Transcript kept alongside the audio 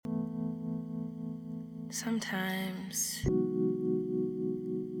Sometimes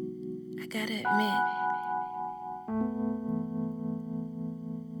I gotta admit,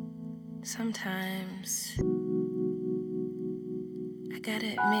 sometimes I gotta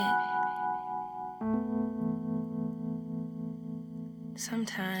admit,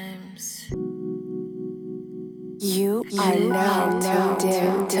 sometimes you are now tuned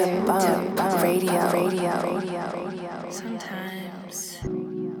in to Bump Radio. Sometimes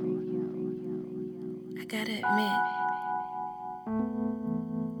I gotta admit,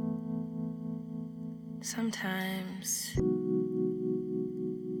 sometimes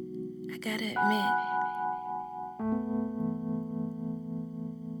I gotta admit,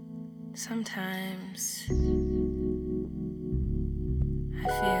 sometimes I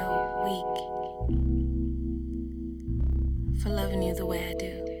feel weak for loving you the way I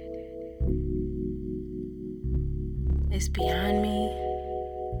do. It's beyond me.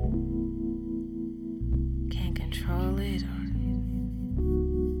 Can't control it or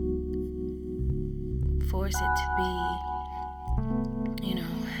force it to be,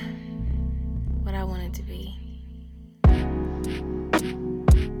 what I want it to be. I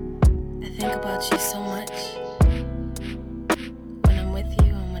think about you so much when I'm with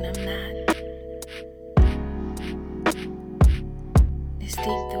you and when I'm not. It's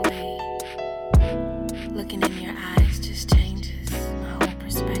deep the way looking in your eyes just changes my whole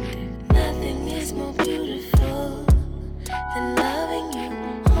perspective. Nothing is more beautiful than loving you,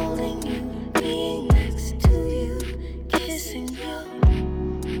 holding you, being next to you, kissing your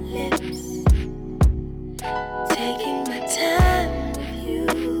lips, taking my time with you.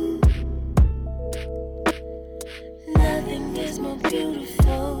 Nothing is more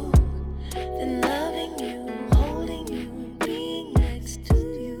beautiful than loving you, holding you, being next to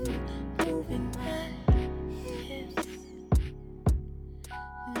you, moving my hips,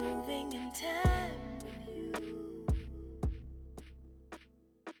 moving in time with you.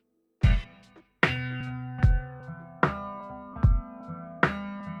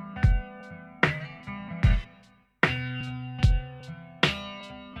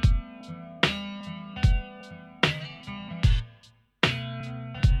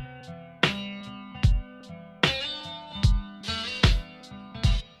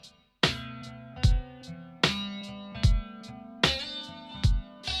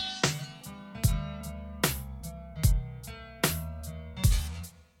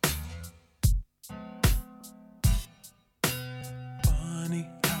 Funny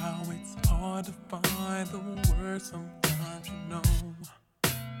how it's hard to find the words sometimes,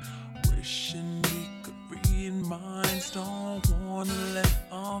 Wishing we could read minds, don't wanna let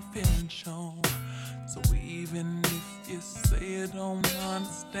our feelings show. So even if you say you don't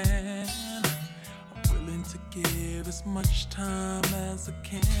understand, I'm willing to give as much time as I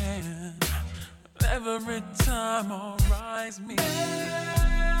can. Every time I'll rise me.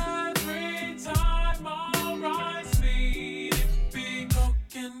 Every time I'll rise me.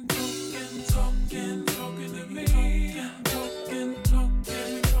 Talking to me. Talking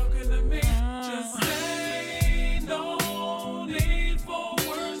to me. Just say no need for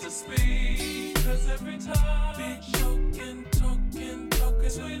words to speak. 'Cause every time be talking to me.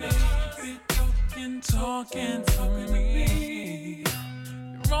 Be talking to me.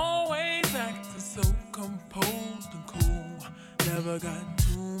 You're always acting so composed and cool. Never got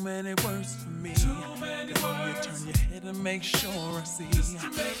too many words for me. You turn your head and make sure I see.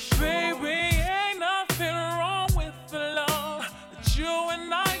 Baby, ain't nothing wrong with the love that you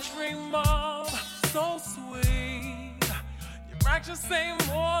and I dream of. So sweet. Your actions say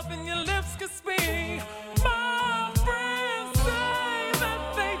more than your lips can speak. My friends say that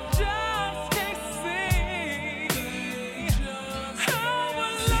they just can't see how a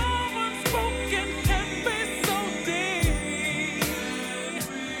love unspoken can be so deep.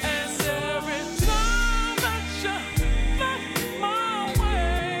 And every time that you look my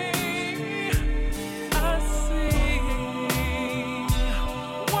way, I see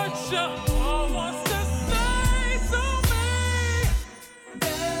what you wants to say to me.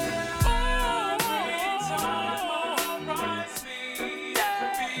 Every time I rise me,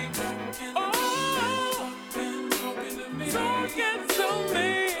 talking to me.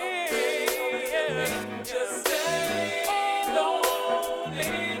 Just say no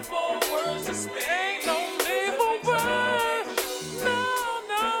need for words to speak. Ain't no need for words. No.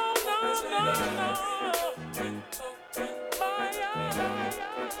 My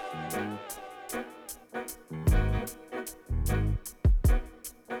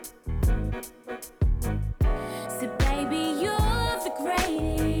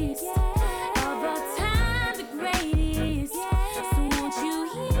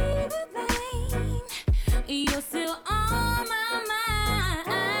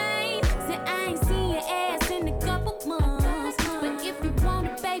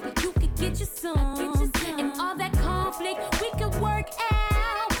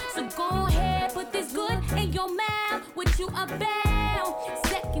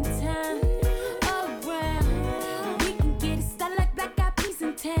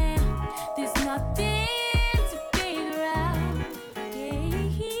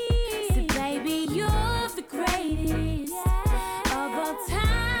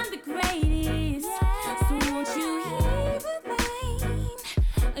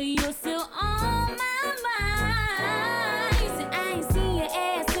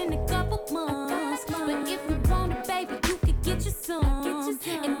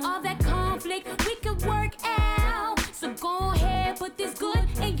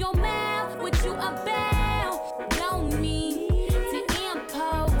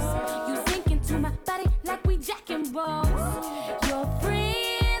my body like we Jack and Rose. Your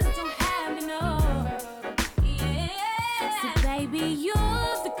friends don't have to know. Yeah. So baby, you're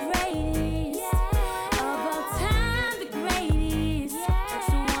the greatest of all time, the greatest.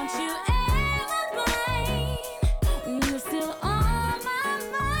 So won't you ever mind? You're still on my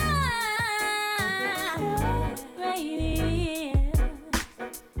mind. Greatest.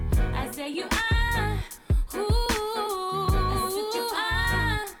 I say you are. Ooh. I said you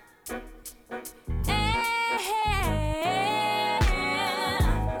are.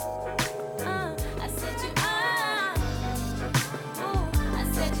 I said you are. Ooh, I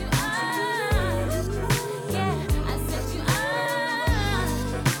said you are. Yeah, I said you are.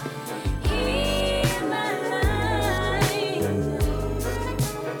 In my life.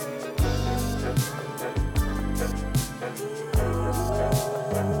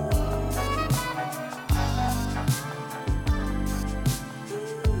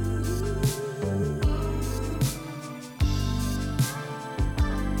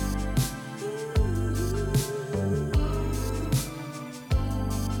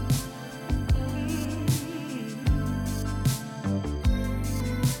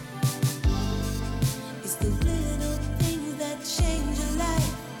 It's the little things that change your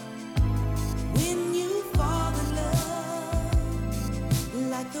life when you fall in love,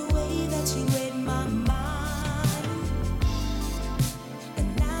 like the way that you read my mind.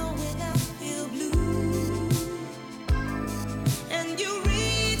 And now when I feel blue and you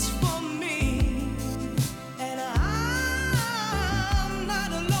reach for me, and I'm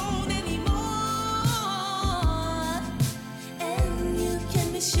not alone anymore, and you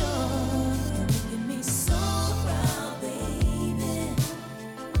can be sure. Making me so proud, baby.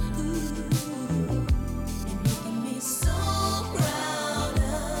 Ooh, you're making me so proud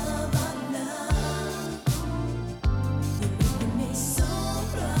of our love. You're making me so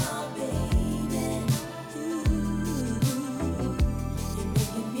proud, baby. Ooh, you're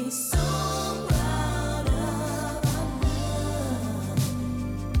making me so proud of our love.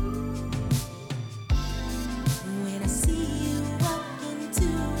 When I see you walk into a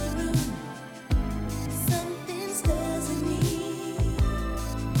room, something stirs in me,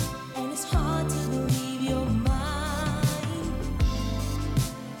 and it's hard to believe you're mine.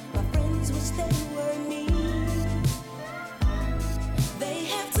 My friends wish they were me. They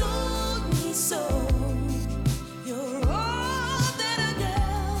have told me so. You're all that a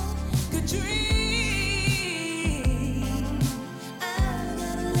girl could dream. I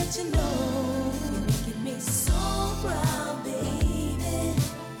gotta let you know, you're making me so proud, baby.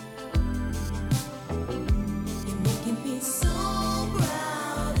 You're making me so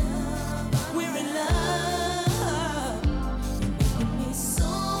proud of we're in love. You're making me so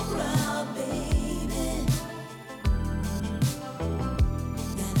proud, baby,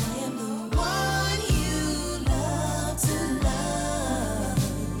 that I am the one you love to love.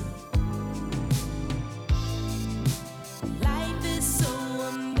 Life is so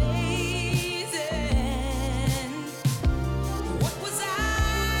amazing. What was I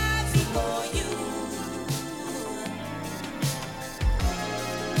before you?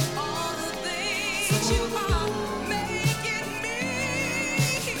 All the things you are making me.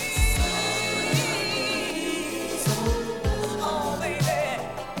 Oh, baby,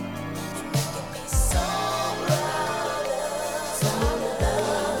 you're making me so proud of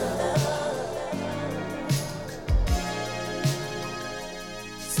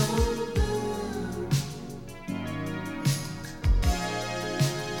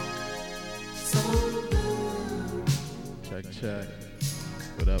Check.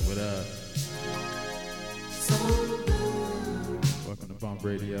 What up, what up? Welcome to Bump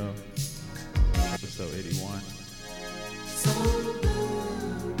Radio, episode 81.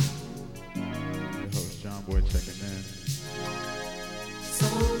 Your host, John Boy, checking in.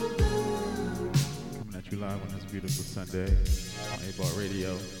 Coming at you live on this beautiful Sunday on A-Ball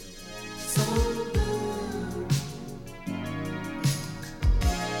Radio.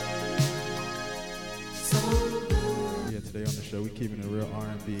 Yeah, today on the show, we keeping it real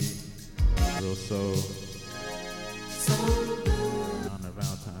R&B, real soul. On the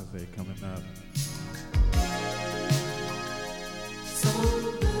Valentine's Day coming up.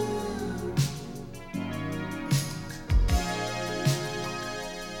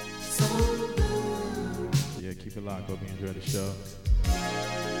 Yeah, keep it locked. Hope you enjoy the show.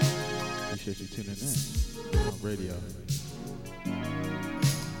 Appreciate you tuning in on radio.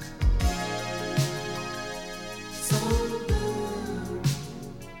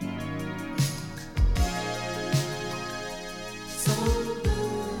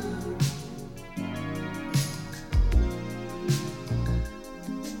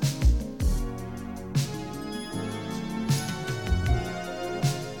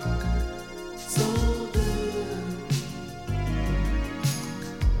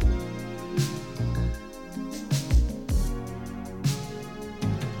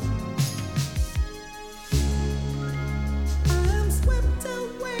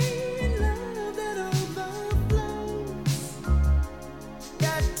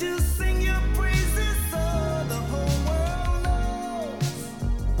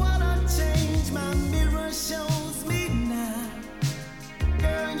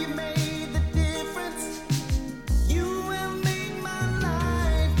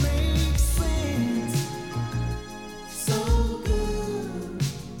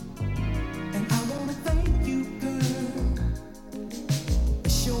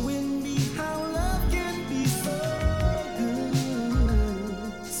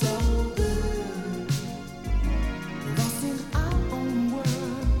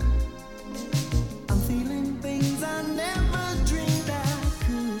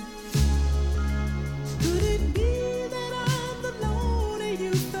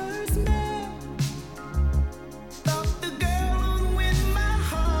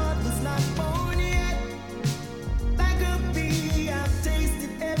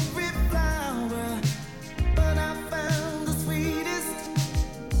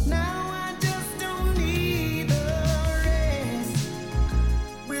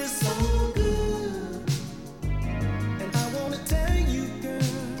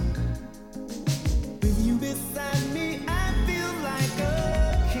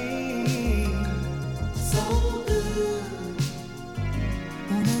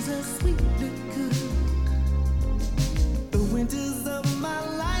 a sweet liquor. The winters of my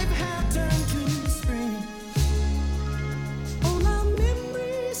life have turned to spring. All our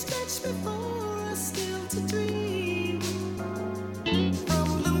memories stretch before us still to dream.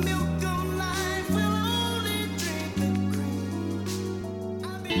 From the milk of life we'll only drink the cream.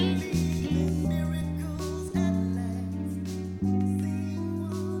 I believe in miracles at last. Seeing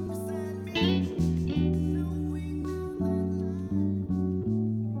one beside me, knowing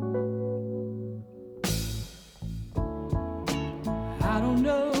I don't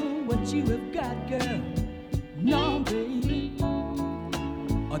know what you have got, girl, no, baby,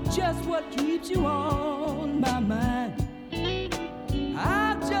 or just what keeps you on my mind.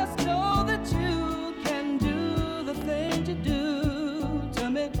 I just know that you can do the things you do to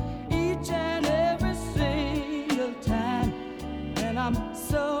me each and every single time, and I'm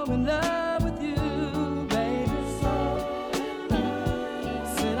so in love with you, baby. So in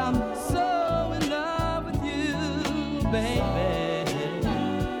love. Said I'm so in love with you, baby.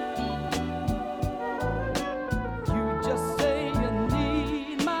 You just say you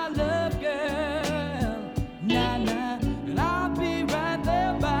need my love, girl. Nah, nah, and I'll be right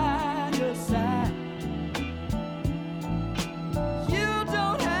there by your side. You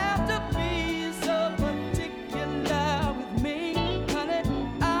don't have to be so particular with me, honey.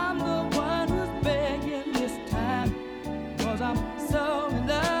 I'm the one who's begging this time, 'cause I'm so in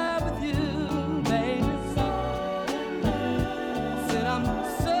love with you, baby. So in love. Said I'm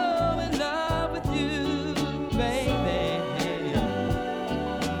so in love with you, baby.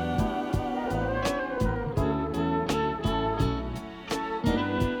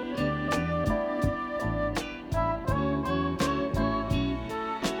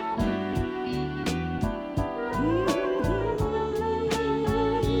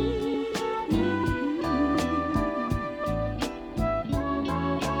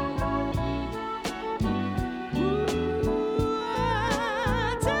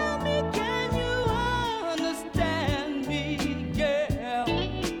 Tell me, can you understand me, girl?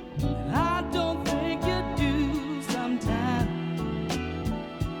 I don't think you do sometimes.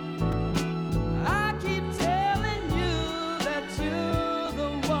 I keep telling you that you're the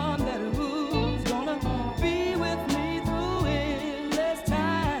one that who's gonna be with me through endless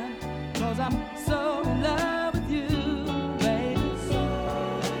time, 'cause I'm so in love with you, baby. So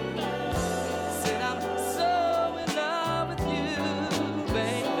in love. Said I'm so in love with you,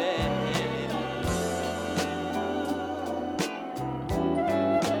 baby.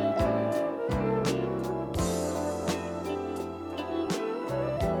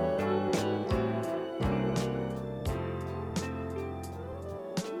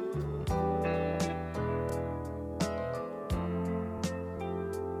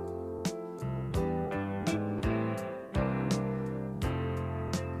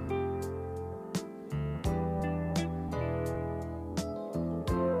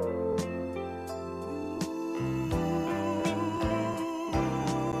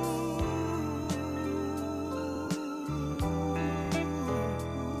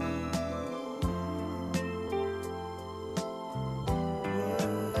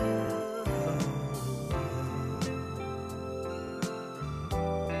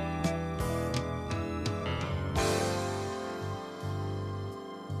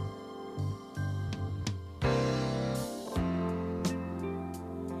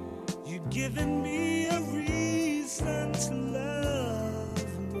 you've given me a reason to love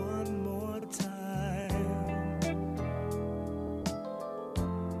one more time.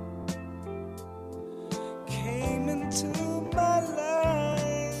 Came into my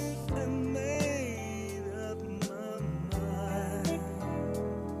life and made up my mind.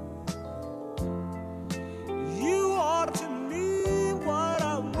 You are to me what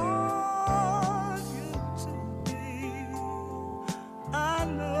I want you to be. I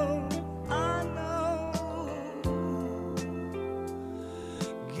know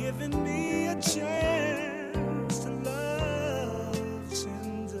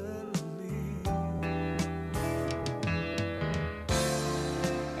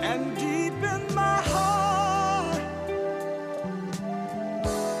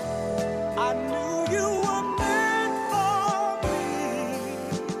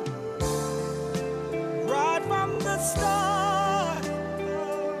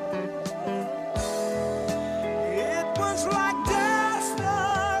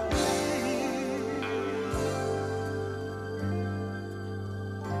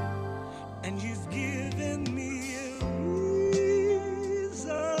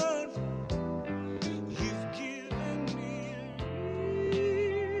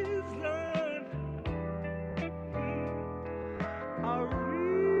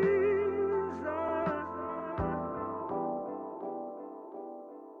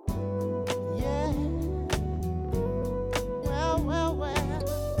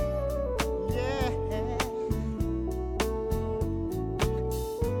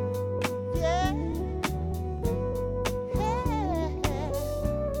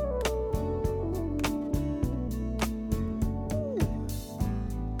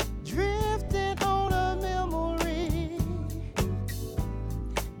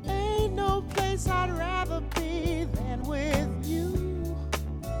place I'd rather be than with you.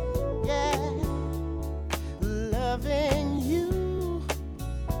 Yeah, loving you.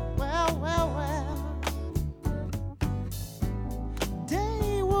 Well, well, well.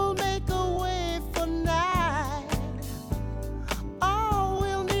 Day will make a way for night. All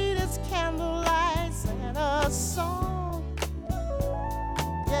we'll need is candlelight and a song.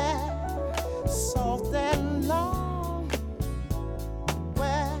 Yeah, soft and long.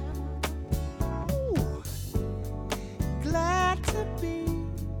 Well, ooh, glad to be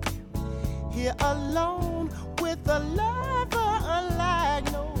here alone with a lover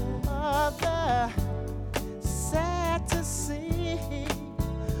unlike no other. Sad to see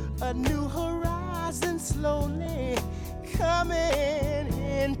a new horizon slowly coming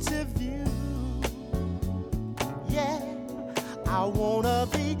into view. Yeah, I wanna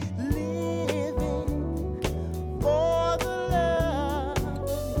be living for the love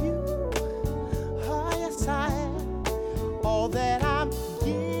of you. Oh, yes, I am. All that I'm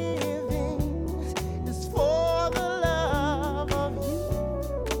giving is for the love of you.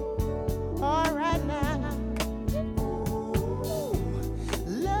 All right now. Ooh,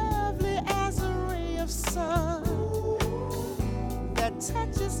 lovely as a ray of sun that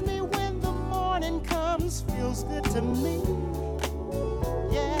touches me when the morning comes, feels good to me.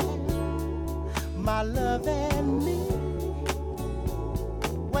 Yeah, my love and me.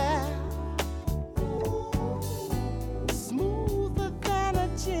 Well, smoother than a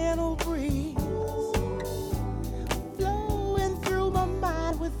gentle breeze, flowing through my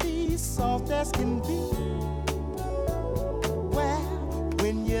mind with ease, soft as can be. Well,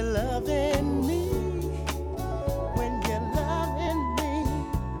 when you're loving me, when you're loving me,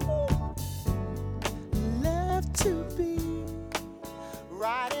 love to be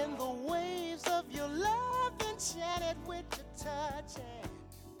riding the waves of your love, enchanted with your touch. And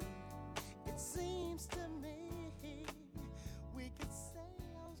it seems to me we could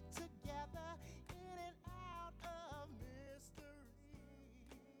sail together in and out of mystery.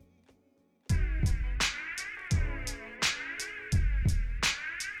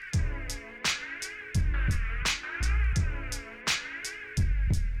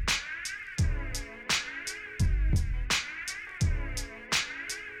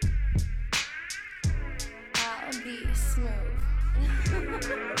 I'll be smooth.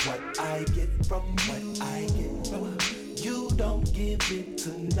 What I get from you don't give it to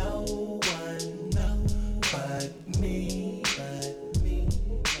no one, but me.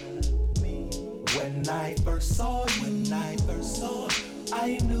 When I first saw you,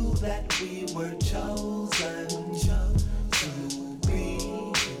 I knew that we were chosen to be.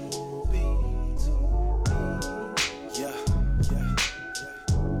 Yeah.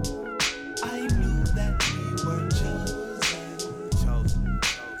 I knew that we were chosen.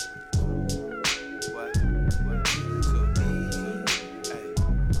 What? To be. Hey.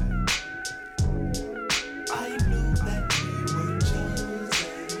 I knew that we were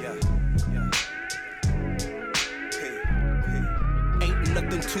chosen. Yeah. Ain't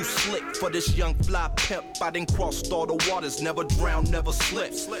nothing too slick for this young fly pimp. I done crossed all the waters, never drowned, never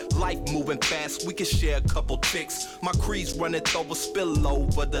slipped. Life moving fast, we can share a couple tricks. My crease running over, spill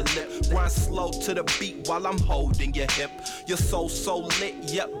over the lip. Grind slow to the beat while I'm holding your hip. Your soul so lit,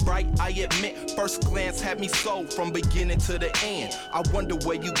 yep, bright, I admit. First glance had me sold from beginning to the end. I wonder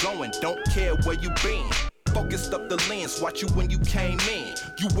where you going, don't care where you been. Focused up the lens, watch you when you came in.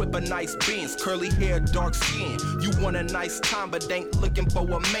 You whip a nice Benz, curly hair, dark skin. You want a nice time, but ain't looking for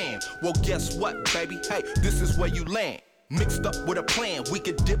a man. Well, guess what, baby? Hey, this is where you land. Mixed up with a plan, we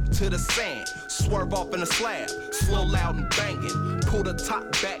could dip to the sand. Swerve off in a slab, slow, loud, and banging. Pull the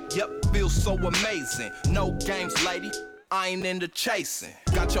top back, yep, feels so amazing. No games, lady, I ain't into chasing.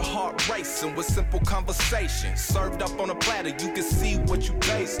 Got your heart racing with simple conversation. Served up on a platter, you can see what you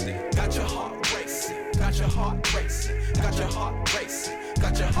tasted. Got your heart racing. Got your heart racing, got your heart racing,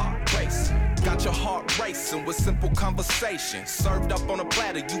 got your heart racing, got your heart racing with simple conversation. Served up on a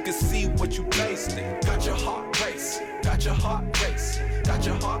platter, you can see what you tasted. Got your heart racing, got your heart racing, got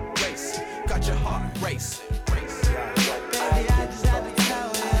your heart racing, got your heart racing. Baby, I just had to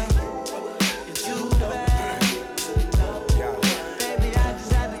tell you, you're too bad. Baby, I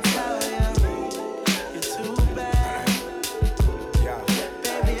just had to tell you, you're too bad.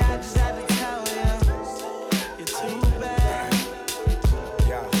 Baby, I just had to tell you, you're too bad.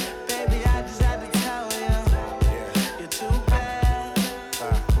 Baby, I just had to tell you, you're too bad.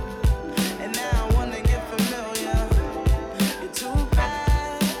 And now I wanna get familiar. You're too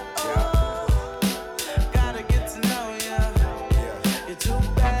bad. Oh, gotta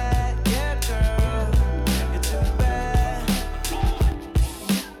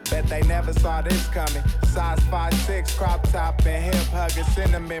they never saw this coming. Size 5'6", crop top and hip hugger,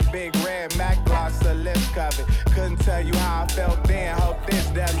 cinnamon, big red Mac gloss, the lips covered. Couldn't tell you how I felt then, hope this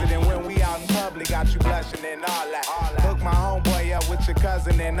does it. And when we out in public, got you blushing and all that. Hook my homeboy up with your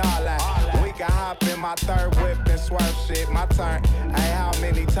cousin and all that. We can hop in my third whip and swerve shit. My turn. Hey, how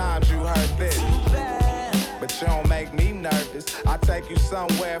many times you heard this? But you don't make me nervous. I take you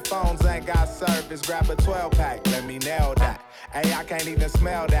somewhere, phones ain't got service. Grab a 12-pack, let me nail that. Hey, I can't even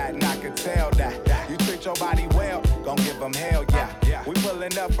smell that, and I can tell that. You treat your body well, gon' give them hell, yeah. We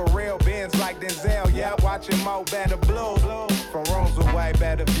pulling up for real, Benz like Denzel, yeah. Watching Mo Better Blue. From rooms with way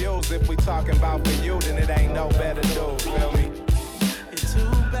better views. If we talking about for you, then it ain't no better dude, feel me? It's too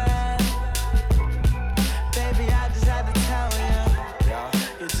bad. Baby, I just had to tell you.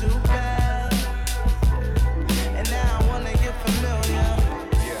 You're too bad. And now I wanna get familiar.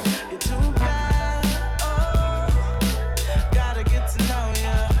 You're too bad. Oh, gotta get to know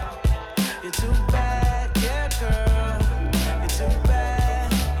you. You're too bad, yeah, girl. You're too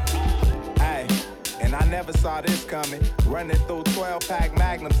bad. Hey, and I never saw this coming. Running through 12-pack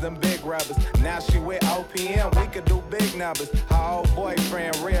magnums, them big rubbers. Now she with OPM, we could do big numbers. Her old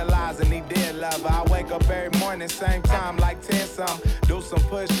boyfriend realizing he did love her. I wake up every morning, same time, like 10-something. Do some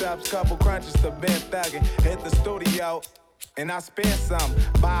push-ups, couple crunches to bed thuggin'. Hit the studio, and I spend some.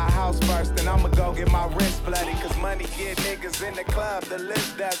 Buy a house first, and I'ma go get my wrist bloody. Cause money get niggas in the club, the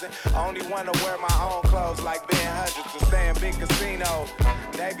list doesn't. Only wanna wear my own clothes like Ben Hundreds. To stay in big casinos,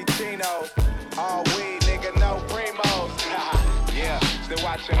 Navy chinos. All weed, nigga, no primos. Yeah, still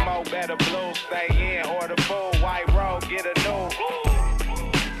watching Mo Better Blue. Stay in, order food, white road, get a new.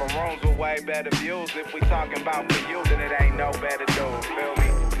 From rooms with way better views. If we talking about for you, then it ain't no better dude. Feel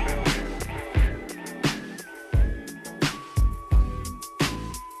me?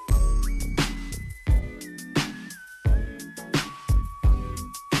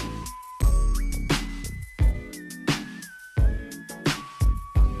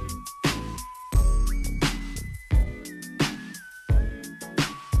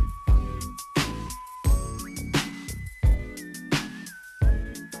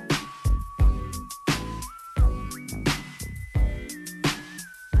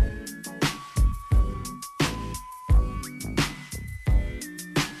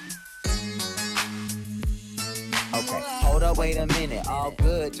 Wait a minute, all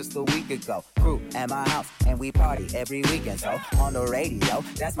good just a week ago. Crew at my house and we party every weekend. So on the radio,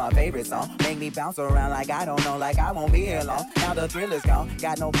 that's my favorite song. Make me bounce around like I don't know, like I won't be here long. Now the thrill is gone,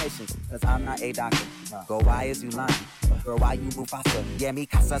 got no patience, cause I'm not a doctor. Go, why is you lying? Girl, why you move faster? Yeah, me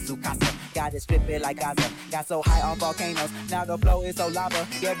casa su casa. Got it stripping like Gaza. Got so high on volcanoes, now the flow is so lava.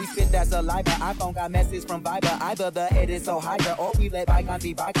 Yeah, we spit that saliva. iPhone got message from Viber. Either the head is so higher, or we let bygones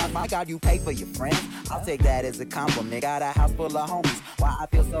be bygones. My God, you pay for your friends. I'll take that as a compliment. Got a house full of homies. Why I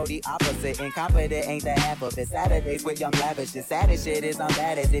feel so the opposite. Incompetent ain't the half of it. Saturdays with young lavish. The saddest shit is I'm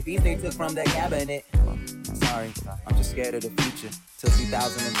bad as if they took from the cabinet. Sorry, I'm just scared of the future. Till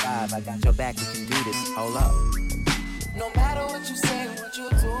 2005, I got your back, we can do this. Hold up. No matter what you say, what you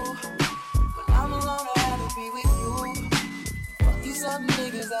do, when I'm alone, I have to be with you. Fuck these other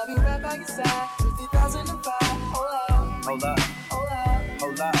niggas, I'll be right by your side. 2005, hold up. Hold up. Hold up.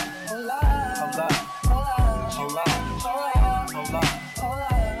 Hold up. Hold up. Hold up. Hold up. Hold up. Hold up. Hold up.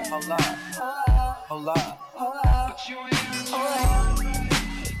 Hold up. Hold up. Hold Hold up. up. Hold up. Hold up.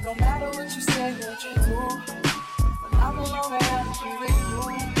 No matter what you say, what you do, when I'm alone, I have to be with you.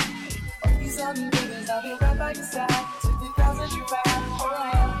 Fuck these other niggas, I'll be right by your side. 2005, hold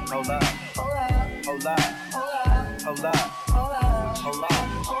up. Hold up. Hold up. Hold up. Hold up. Hold up. Hold up. Hold up.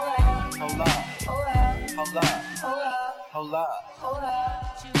 Hold up. Hold up. Hold up. Hold up. Hold up. Hold up. Hold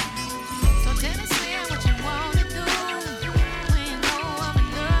up. So tell me, Slim, what you wanna do when you know I'm in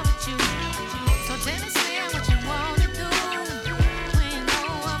love with you. So tell me, Slim, what you wanna do when you know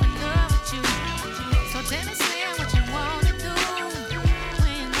I'm in love with you. So tell me, Slim, what you wanna do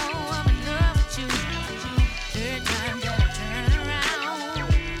when you know I'm in love with you. Third time that I turn around,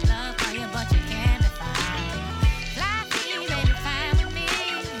 love for you, but you can't be found. Fly free, baby, fine with me.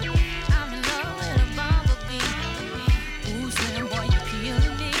 I'm in love with a bumblebee. Ooh, Slim, boy, you kill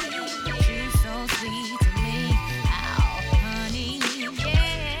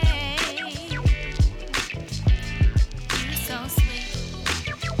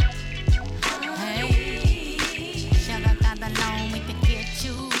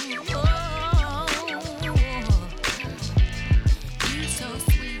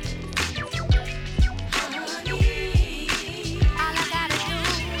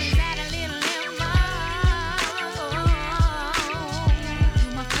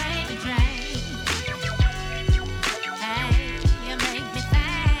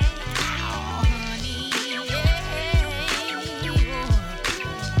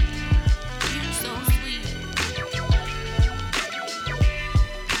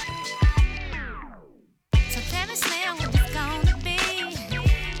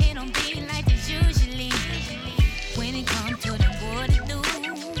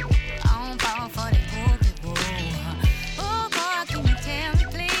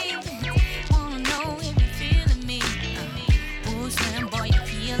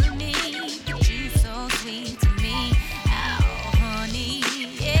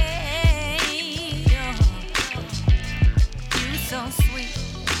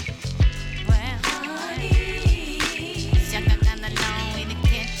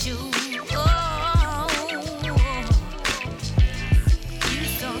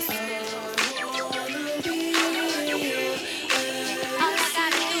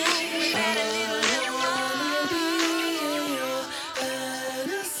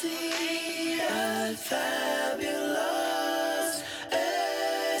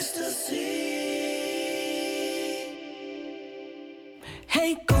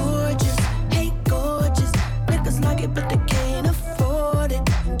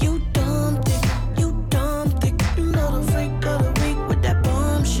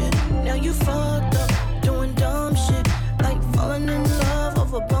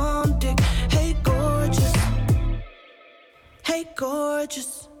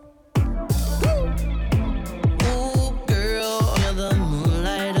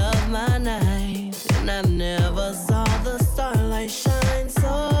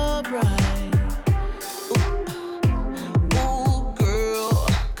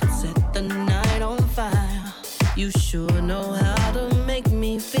sure know how to make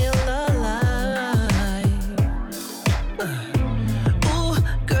me feel alive. Ooh,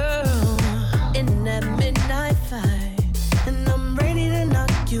 girl, in that midnight fight, and I'm ready to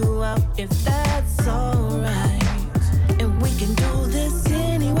knock you out if that's alright. And we can do this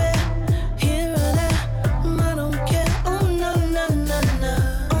anywhere, here or there. I don't care. Oh no no no no.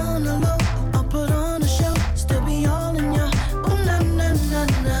 On the low, I'll put on a show, still be all in ya. Oh no no no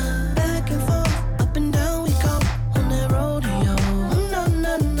no. Back and forth, up and down we go on that rodeo. Oh no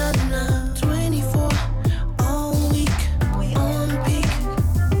no no no. 24 all week, we on peak.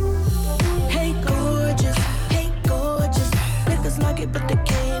 Hey gorgeous, niggas like it but they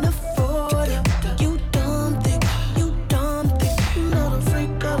can't afford it. You dumb thick, you know the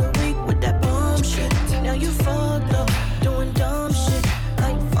freak of the week with that bomb shit. Now you fucked up, doing dumb shit,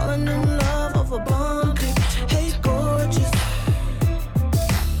 like falling in love over bomb dick. Hey gorgeous,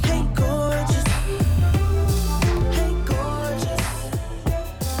 hey gorgeous, hey gorgeous,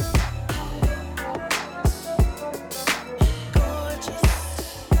 gorgeous.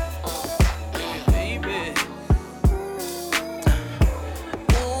 Baby.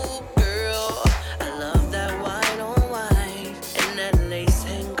 Ooh, girl, I love that white on white, and that lace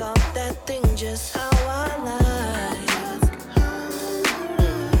hang off that thing just how I like.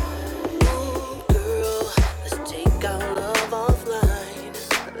 Ooh, girl, let's take our love offline,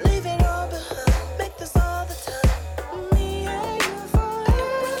 leave it all behind, make this all the time. Me and you forever.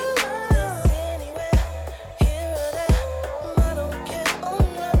 And we can do this anywhere, here or there. I don't care. Oh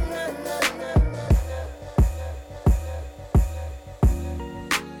no no no no no no.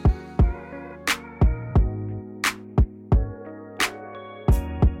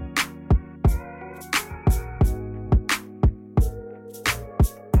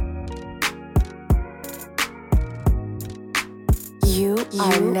 You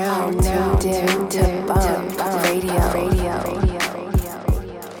are now tuned in to Bump Radio.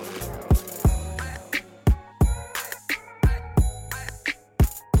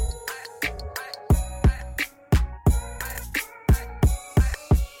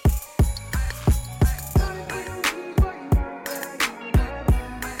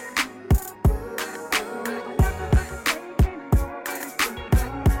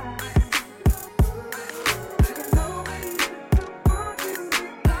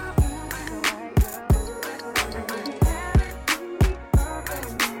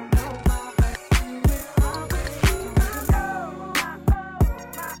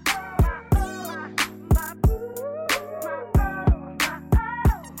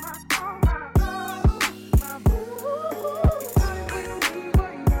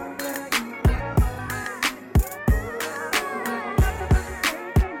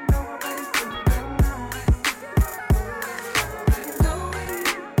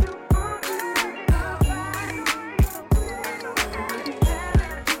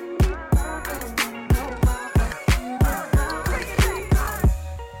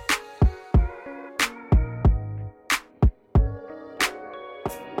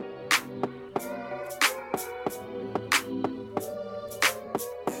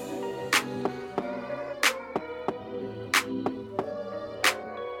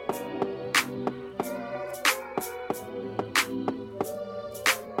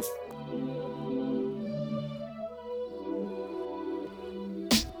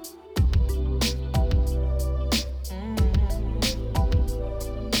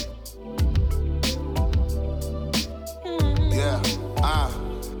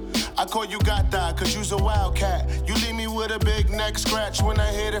 I call you Gata, cause you's a wildcat. You leave me with a big neck scratch when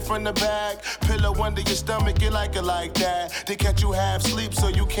I hit it from the back. Pillow under your stomach, you like it like that. They catch you half sleep, so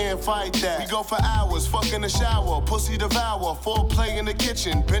you can't fight that. We go for hours, fuck in the shower, pussy devour, foreplay in the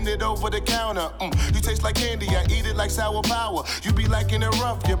kitchen, bend it over the counter. You taste like candy, I eat it like sour power. You be liking it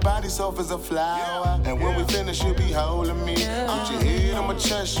rough, your body soft as a flower. And when we finish, you be holding me. Put your head on my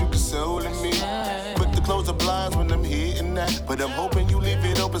chest, you consoling me. Quick to close the blinds when I'm hitting that, but I'm hoping you leave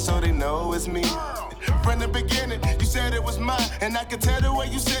it open so they know it's me. From the beginning, you said it was mine, and I can tell the way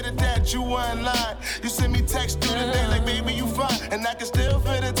you said it that you weren't lying. You send me text through the day like, baby, you fine, and I can still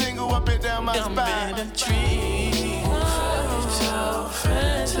feel the tingle up and down my spine. I'm in a dream, fairy tale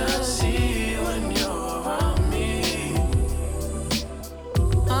fantasy when you're around me.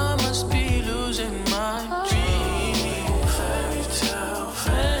 I must be losing my dream, fairy tale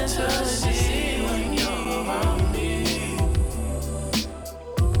fantasy when you're around me.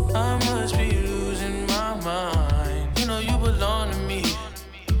 I must be losing my mind. You know you belong to me.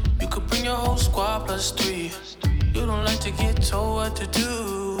 You could bring your whole squad plus 3. You don't like to get told what to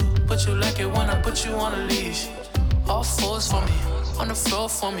do, but you like it when I put you on a leash. All fours for me, on the floor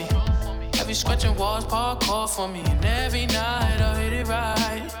for me. Every scratching walls parkour for me, and every night I'll hit it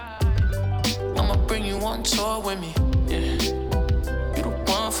right. I'ma bring you on tour with me, yeah. You the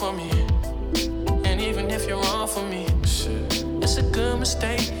one for me, and even if you're wrong for me, shit, it's a good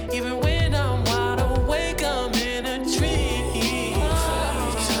mistake. Even when I'm wide awake, I'm in a dream.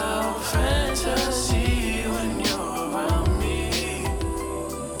 Fairytale fantasy when you're around me.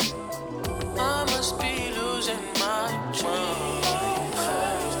 I must be losing my dream.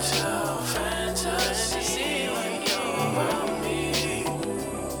 Fairytale fantasy when you're around me.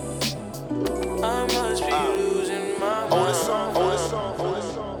 I must be losing my mind. Oh, this song.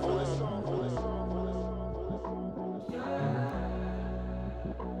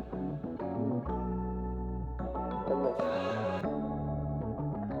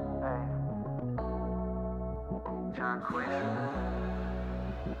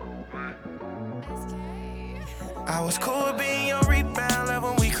 I was cool being your rebound, love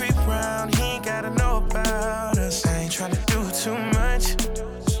when we creep around. He ain't gotta know about us. I ain't tryna do too much.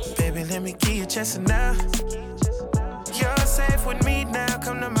 Baby, let me give you just enough. You're safe with me now.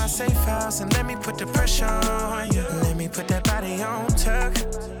 Come to my safe house and let me put the pressure on you. Let me put that body on tuck.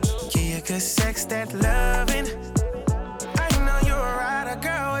 Give you good sex, that loving. I know you're a rider,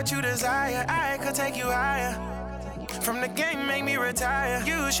 girl, what you desire. I could take you higher. From the game, make me retire.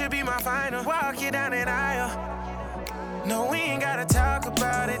 You should be my final. Walk you down that aisle. No, we ain't gotta talk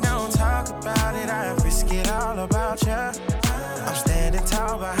about it. Don't talk about it. I risk it all about ya. I'm standing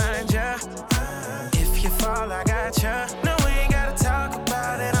tall behind ya. If you fall, I got ya. No, we ain't gotta talk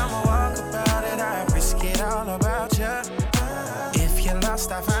about it. I'ma walk about it. I risk it all about ya. If you're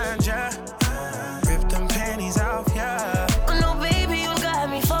lost, I find ya. Rip them panties off ya. Oh no, baby, you got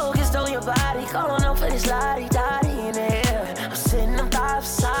me focused on your body. Going on for this lottie-dottie in the air. I'm sitting up top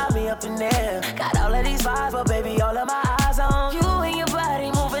beside me up in there. Got all of these vibes, but baby, all of my eyes on you and your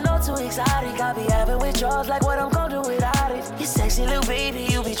body moving all too exotic. I be having withdrawals like what I'm gonna do without it. You sexy little baby,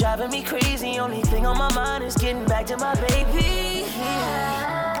 you be driving me crazy. Only thing on my mind is getting back to my baby.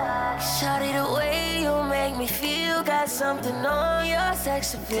 Shawty, the way you make me feel, got something on your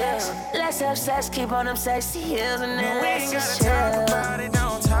sex appeal. Let's have sex, keep on them sexy heels, and then We let's ain't just gotta chill. talk about it,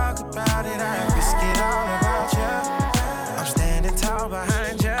 don't talk about it. I risk it all about ya. I'm standing tall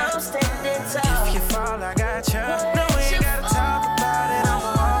behind ya. I'm standing tall. If you fall, I got ya. No, we ain't gotta talk about it,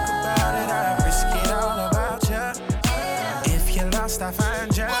 I'ma walk about it. I risk it all about ya. If you're lost, I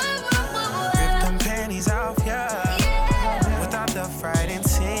find ya. Rip them panties off ya. Without the right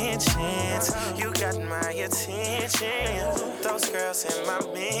intentions, you got my attention. Those girls in my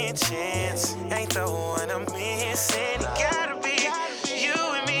mentions ain't the one I'm missing. It gotta be you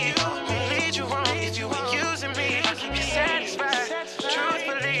and me. Lead you wrong if you were using me. Keep you satisfied,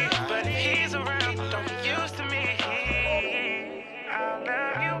 truthfully. But he's around, don't be used to me. I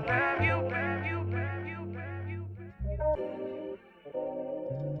love you, love you, love you, love you, love you.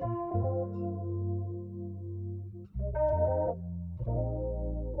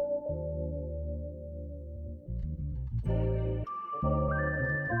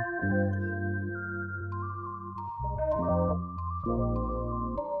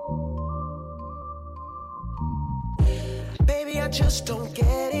 Baby, I just don't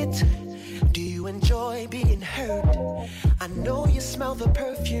get it. Do you enjoy being hurt? I know you smell the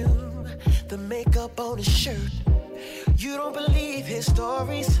perfume, the makeup on his shirt. You don't believe his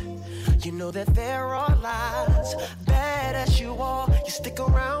stories. You know that there are lies. Bad as you are, you stick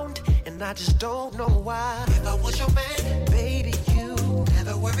around, and I just don't know why. If I was your man, baby, you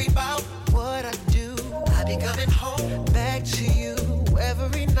never worry about what I do. I be coming home back to you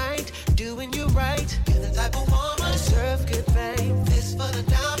every night, doing you right. You're the type of woman deserve good fame. This for the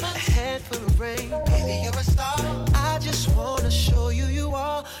diamonds, a head for the rain. Baby, you're a star. I just wanna show you you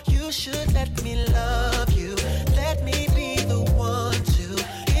are. You should let me love you. Let me be the one to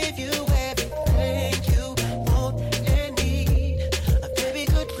give you everything you want and need. A baby,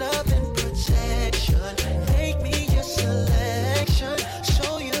 good love and protection. Make me your selection.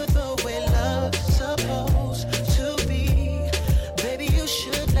 Show you the way love's supposed to be. Baby, you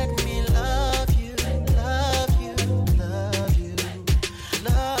should let me love you, love you, love you,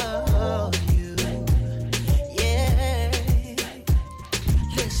 love you. Yeah.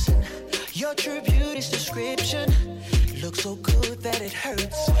 Listen, your true beauty's description looks so good that it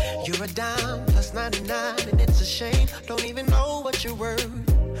hurts. You're a dime plus 99, and it's a shame. Don't even know what you're worth.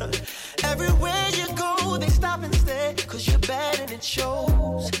 Everywhere you go, they stop and stare, 'cause you're bad and it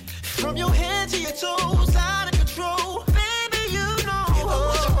shows. From your head to your toes, out of control. Baby, you know. If I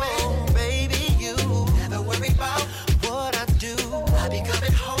was your man, baby, you never worry about what I do. I be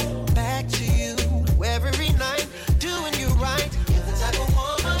coming home back to you every night, doing you right. You're the type of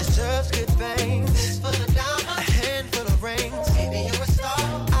woman deserves good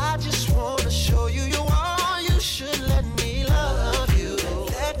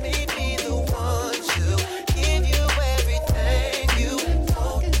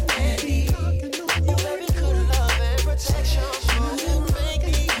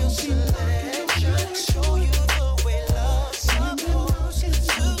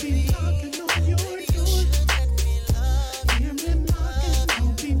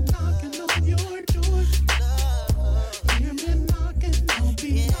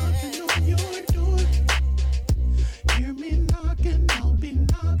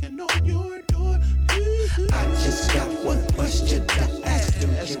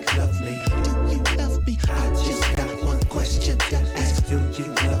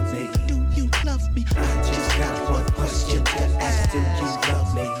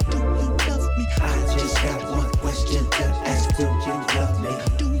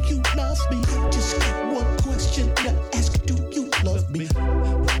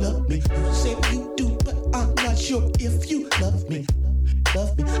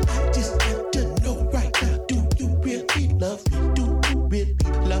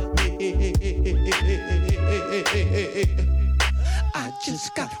I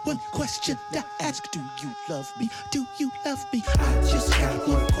just got one question to ask. Do you love me? Do you love me? I just got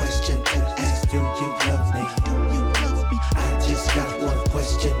one question to ask. Do you love me? Do you love me? I just got one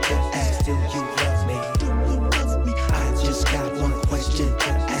question to ask. Do you love me? Do you love me? I just got one question to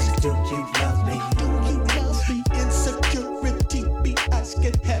ask. Do you love me? Do you love me? Insecurity be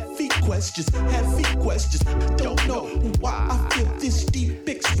asking heavy questions. Don't know why I feel this deep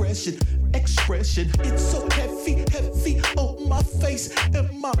expression. It's so heavy on my face and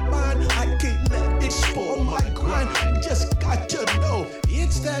my mind. I can't let it spoil my grind. Just got to know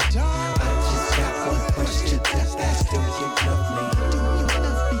it's that time. I just got one question to ask. Do you love me? Do you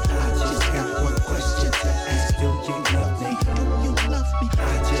love me? I just got one question to ask. Do you love me? Do you love me? I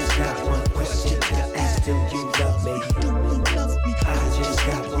just got one question to ask. Do you love me? Do you love me? I just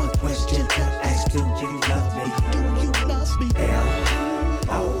got one question to ask. Do you love me? Do you love me?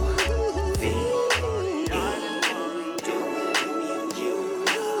 L-O-V.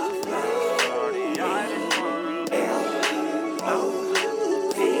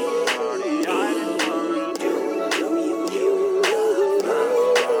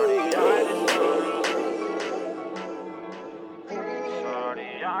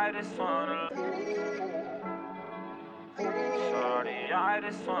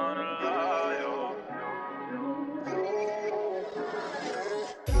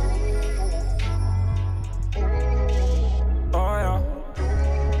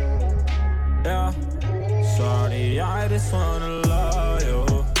 I just wanna love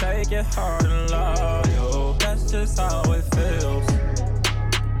you, take it hard and love you. That's just how it feels.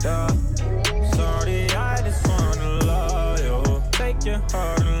 Yeah, sorry, I just wanna love you, take it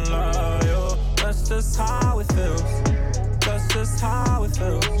hard and love you. That's just how it feels. That's just how it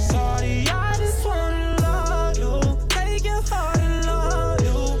feels. Sorry, I just wanna love you, take it hard and love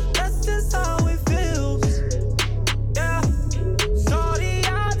you. That's just how it feels. Yeah, sorry,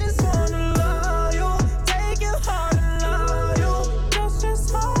 I just wanna love you, take it hard.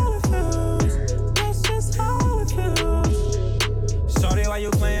 Why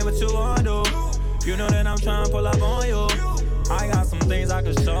you playing what you wanna do? You know that I'm trying to pull up on you. I got some things I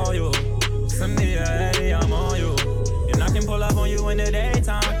can show you. Send me a hey, I'm on you. And I can pull up on you in the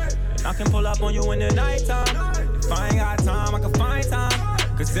daytime, and I can pull up on you in the nighttime. If I ain't got time, I can find time,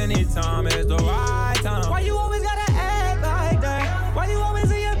 cause anytime is the right time. Why you always gotta act like that? Why you always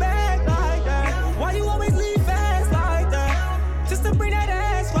in your bag like that? Why you always leave fast like that? Just to bring that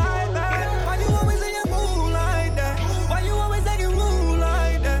ass right back. Why you always in your mood like that? Why you always acting rude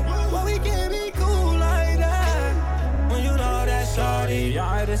like that? Why we can't be cool like that? When you know that shawty,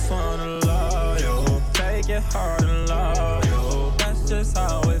 I just wanna love you, take it hard and love you. That's just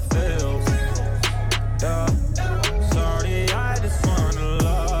how it feels. Yeah, sorry, I just wanna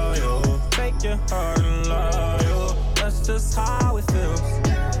love you, take it hard and love you. That's just how it feels.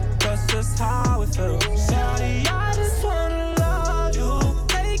 That's just how it feels. Sorry, I just wanna love you,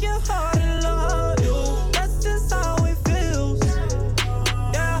 take it hard and love you. That's just how it feels.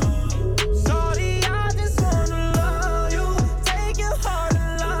 Yeah, sorry, I just wanna love you, take it hard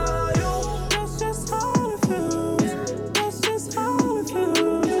and love you. That's just how it feels. That's just how it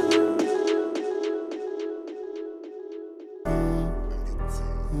feels.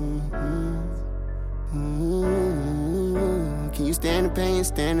 Can you stand the pain,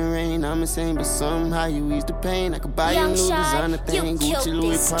 stand the rain? I'm insane, but somehow you ease the pain. I could buy you a new designer thing, Gucci,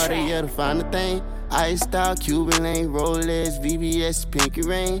 Louis, Prada, yeah, to find the thing. Ice style, Cuban lane, Rolex, VVS, pinky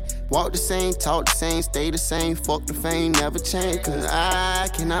rain. Walk the same, talk the same, stay the same. Fuck the fame, never change. Cause I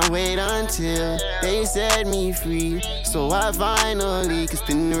cannot wait until they set me free. So I finally can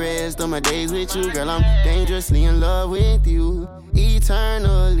spend the rest of my days with you. Girl, I'm dangerously in love with you.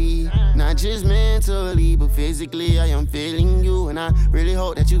 Eternally, not just mentally, but physically I am feeling you. And I really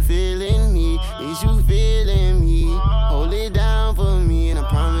hope that you feeling me. Is you feeling me? Hold it down for me, and I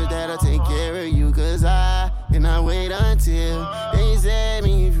promise that I'll take care of you. Cause I cannot wait until they set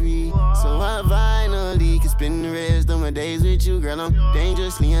me free. So I finally can spend the rest of my days with you. Girl, I'm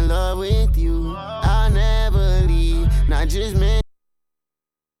dangerously in love with you. I'll never leave, not just mentally.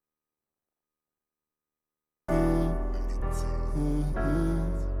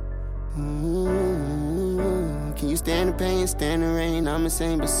 Can you stand the pain, stand the rain? I'm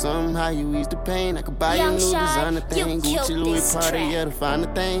insane, but somehow you ease the pain. I could buy you a new designer thing, Gucci, Louis, Prada, yeah, to find the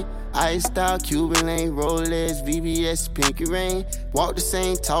thing. Ice style, Cuban lane, Rolex, VVS, pinky rain. Walk the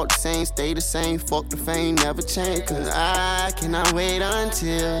same, talk the same, stay the same. Fuck the fame, never change. Cause I cannot wait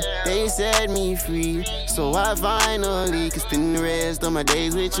until they set me free. So I finally can spend the rest of my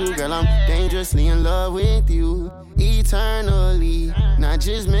days with you. Girl, I'm dangerously in love with you. Eternally, not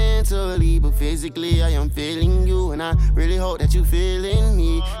just mentally. mentally, but physically I am feeling you. And I really hope that you feeling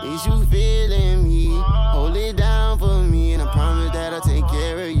me. Is you feeling me? Hold it down for me, and I promise that I'll take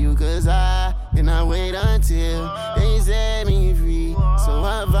care of you. Cause I cannot wait until they set me free, so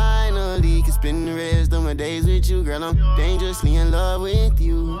I finally can spend the rest of my days with you. Girl, I'm dangerously in love with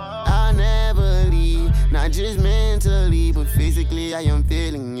you. I'll never leave, not just mentally, but physically I am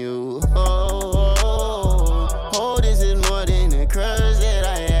feeling you. Oh, this is more than the crush that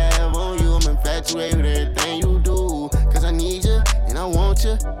I have on you. I'm infatuated with everything you do, cause I need you and I want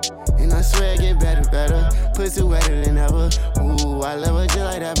you, and I swear it get better, better. Pussy wetter than ever. Ooh, I love it just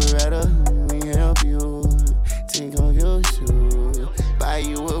like that Beretta. Let me help you take off your shoes, buy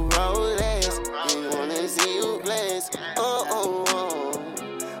you a Rolex, and wanna see you flex. Oh, oh, oh,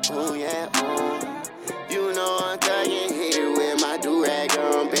 oh yeah, oh. You know I'm thuggin' here with my do-rag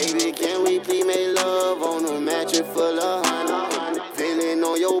on, baby. Can we please make love on a mattress full of honey? Feeling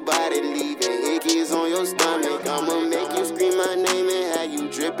on your body, leaving hickeys on your stomach. I'ma make you scream my name and have you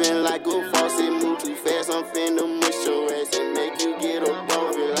dripping like a faucet. Move too fast, I'm finna mush your ass and make you get up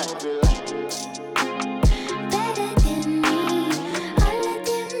off it like.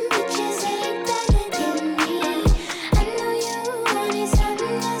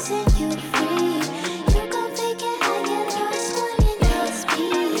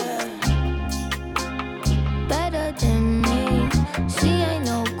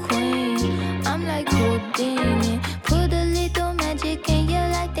 Put a little magic in you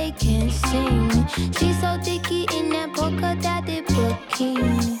like they can't sing. She's so dicky in that polka dotted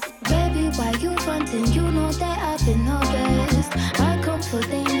bikini. Baby, why you frontin'? You know that I've been her best. I come for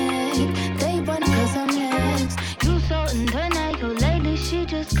their neck, they run cause I'm next. You so undeniable lately, she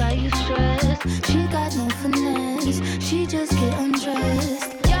just got you stressed. She got no finesse, she just get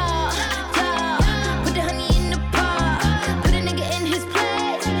undressed. Yeah, put the honey in the pot, put a nigga in his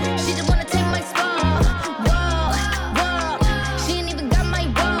place. She just wanna take my spot.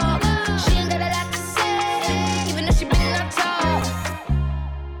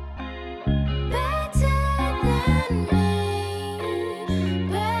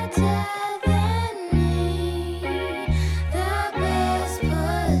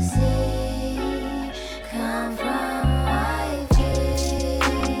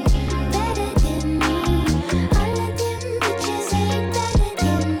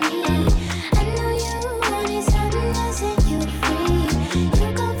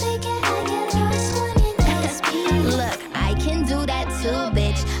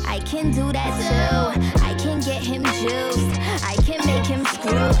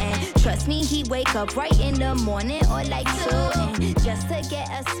 Wake up right in the morning or like 2 and just to get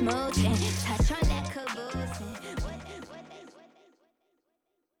a smooch and touch on that caboose.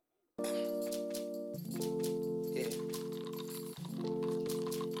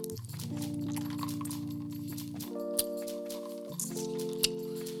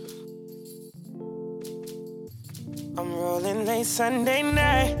 I'm rolling late Sunday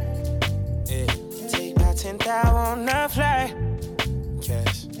night. Take about 10,000 on the flight.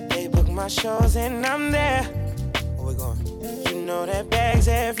 Cash. They book my shows and I'm there. Where we going? You know that bag's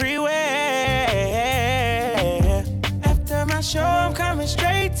everywhere. After my show, I'm coming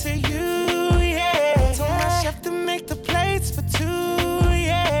straight to you, yeah. Told my chef to make the plates for 2,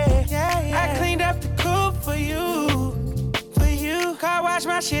 yeah. I cleaned up the coupe for you. Car wash,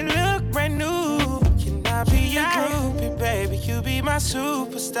 my shit look brand new. Can I be your groupie, baby? You be my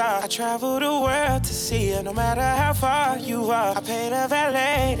superstar. I travel the world to see you, no matter how far you are. I paid a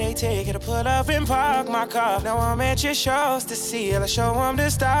valet, they take it to pull up and park my car. Now I'm at your shows to see you. Let's show them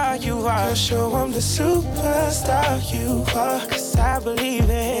the star you are. Let's show them the superstar you are. Cause I believe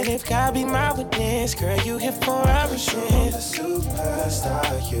it, if God be my witness, girl, you here for a reason. Show them the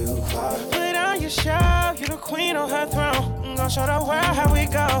superstar you are. Put on your show, you the queen on her throne. I'm gonna show the world how we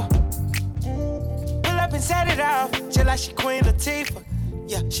go. Pull up and set it off, just like she Queen Latifah.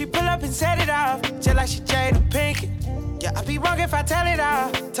 Yeah, she pull up and set it off, just like she Jada Pinkett. Yeah, I'd be wrong if I tell it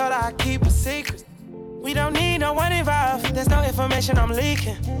all. Told her I keep a secret. We don't need no one involved. There's no information I'm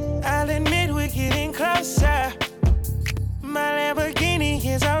leaking. I'll admit we're getting closer. My Lamborghini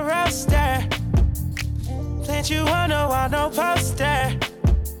is a roadster. Plant you on the wall, no poster.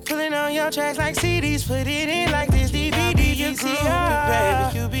 Pulling on your tracks like CDs, put it in like this DVD. You see,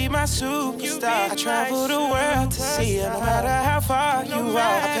 baby, you be my superstar. I travel the world to see you, no matter how far you are.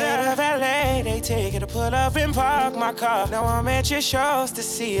 I paid a valet, they take it to pull up and park my car. Now I'm at your shows to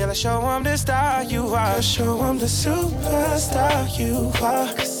see you. Let's show them the star you are. Let's show them the superstar you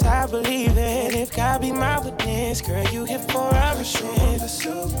are. Cause I believe it, if God be my witness, girl, you here for a reason. The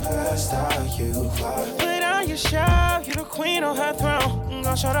superstar you are. Put on your show, you the queen on her throne.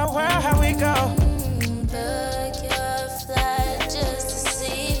 Gonna show the world how we go. Book your flight just to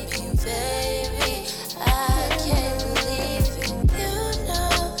see me, baby. I can't believe it. You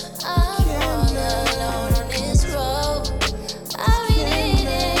know I'm all alone on this road. I be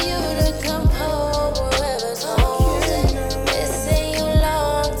needing you to come home wherever's home. Missing you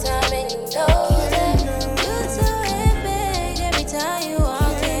long time and you know that. You too big every time you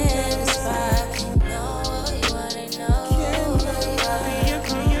walk in the spot. You know what you wanna know.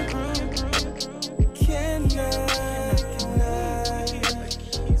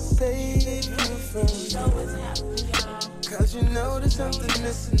 Cause you know there's something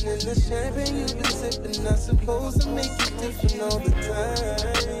missing in the champagne you've been sipping. Not supposed to make you different all the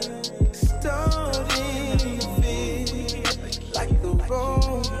time. Starting to feel like the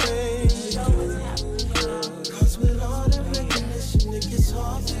wrong thing to do. Cause with all that recognition, it gets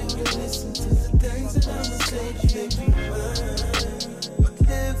hard for you to listen to the things that I'ma say to make you mine.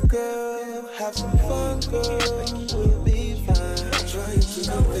 Live, girl, have some fun, girl, we'll be fine. Trying to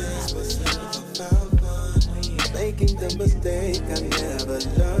convince myself I found one, making the mistake I never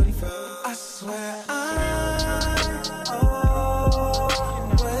learned from. I swear I always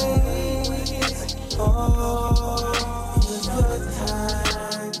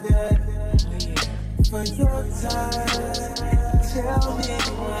for your time. Tell me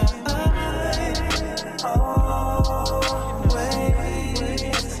why I always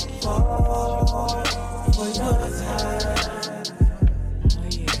fall for your time.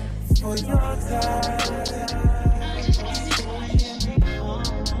 For your time.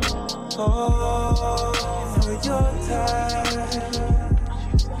 Oh, for your time.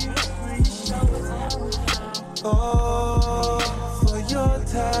 Oh, for your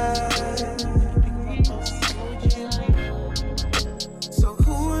time. So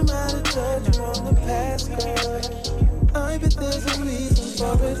who am I to judge you on the past, girl? I bet there's a reason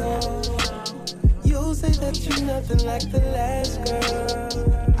for it all. You say that you're nothing like the last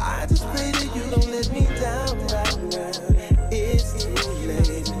girl. I just pray that you don't let me down right now. It's too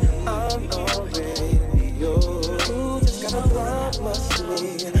late, I'm already yours. You just gotta promise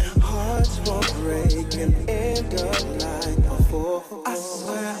me hearts won't break and end up like before. I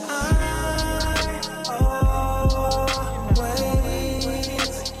swear I always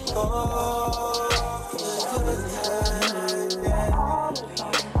fall for your time.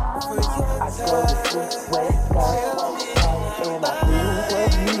 For your time. Tell me and I think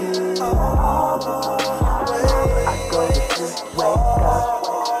of you. I go to sleep, wake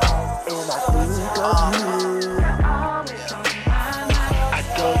up, and I think of you. I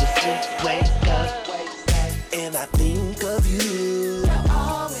go to sleep, wake up, and I think of you.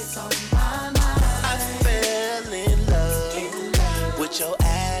 I fell in love with your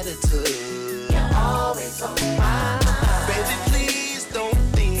attitude. Baby, please don't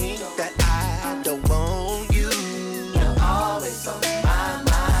think that I don't want you.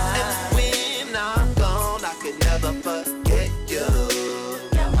 And when I'm gone, I could never forget you.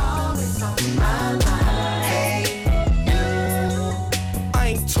 Hey, you. I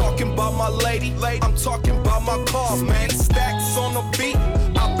ain't talking about my lady, I'm talking about my car, man. Stacks on the beat,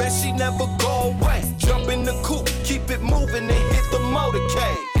 I bet she never go away. Jump in the coupe, keep it moving and hit the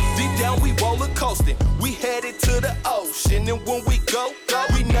motorcade. Deep down we roller coasting, we headed to the ocean. And when we go,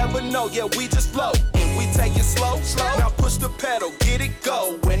 we never know, yeah, we just float. And we take it slow, now push the pedal, get it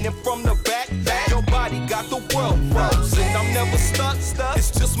going. And from the back, your body got the world frozen. I'm never stuck,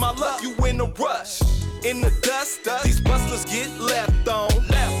 it's just my luck, you in a rush. In the dust, these bustlers get left on.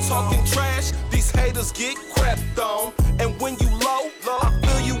 Talking trash, these haters get crept on. And when you low, I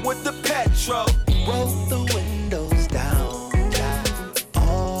fill you with the petrol. Roll the windows down,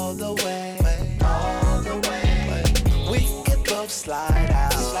 all the way. We can both slide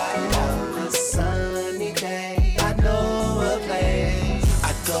out on a sunny day. I know a place.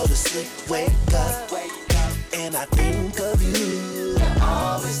 I go to sleep, wake up, and I think of you. You're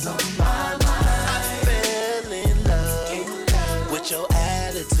always on my mind. I fell in love with your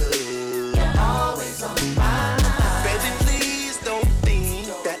attitude. You're always on my mind. Baby, please don't think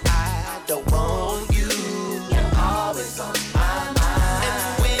that I don't want you. You're always on my mind. And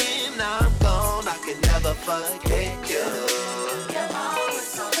when I'm gone, I can never forget you. You're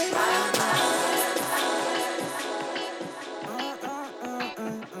always on my mind.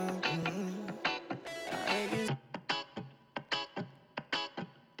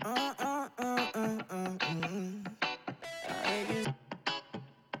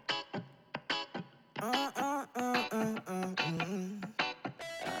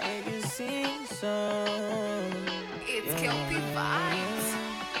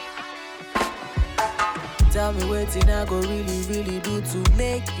 Tell me wetin I go really, really do to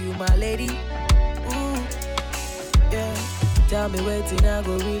make you my lady. Ooh, yeah. Tell me wetin I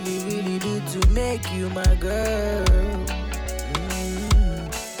go really, really do to make you my girl.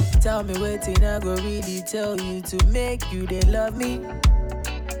 Tell me wetin I go really tell you to make you they love me.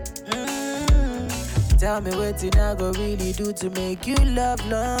 Tell me wetin I go really do to make you love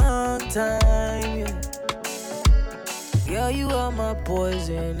long time. Yeah. Girl, you are my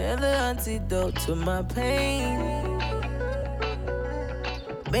poison and the antidote to my pain.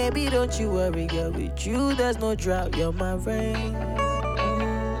 Baby, don't you worry, girl, with you there's no drought, you're my rain.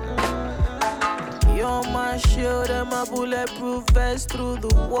 You're my shield and my bulletproof vest through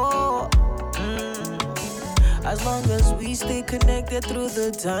the war. As long as we stay connected through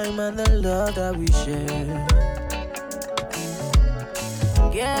the time and the love that we share.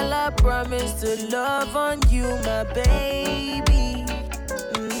 Girl, I promise to love on you, my baby.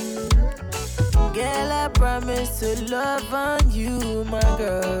 Girl, I promise to love on you, my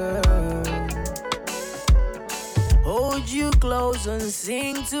girl. Hold you close and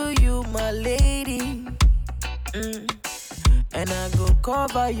sing to you, my lady. And I go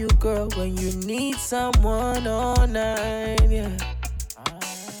cover you, girl, when you need someone all night, yeah.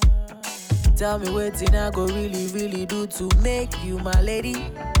 Tell me wetin I go really, really do to make you my lady.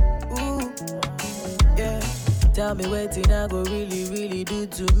 Ooh, yeah. Tell me wetin I go really, really do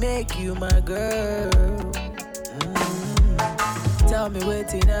to make you my girl. Tell me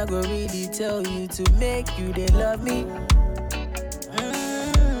wetin I go really tell you to make you they love me.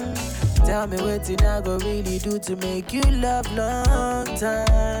 Tell me wetin I go really do to make you love long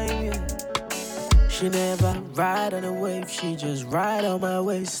time. Yeah. She never ride on a wave, she just ride on my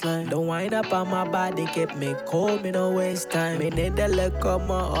waistline. Don't wind up on my body, keep me cold, me no waste time. Me need to let come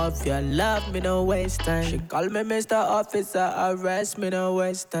off your love, me no waste time. She call me Mr. Officer, arrest me no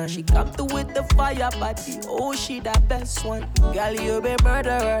waste time. She come through with the fire body, oh she the best one. Girl, you be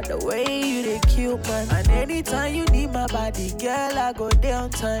murderer, the way you they kill man. And anytime you need my body, girl, I go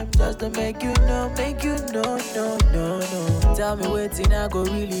down time. Just to make you know, no. Tell me wetin I go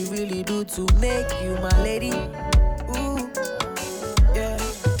really, really do to make you my lady. Ooh, yeah.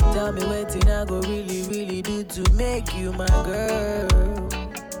 Tell me wetin I go really, really do to make you my girl.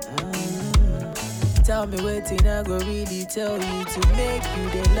 Tell me wetin I go really tell you to make you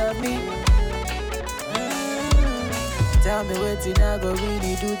they love me. Tell me wetin I go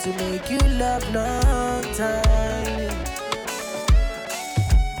really do to make you love long time.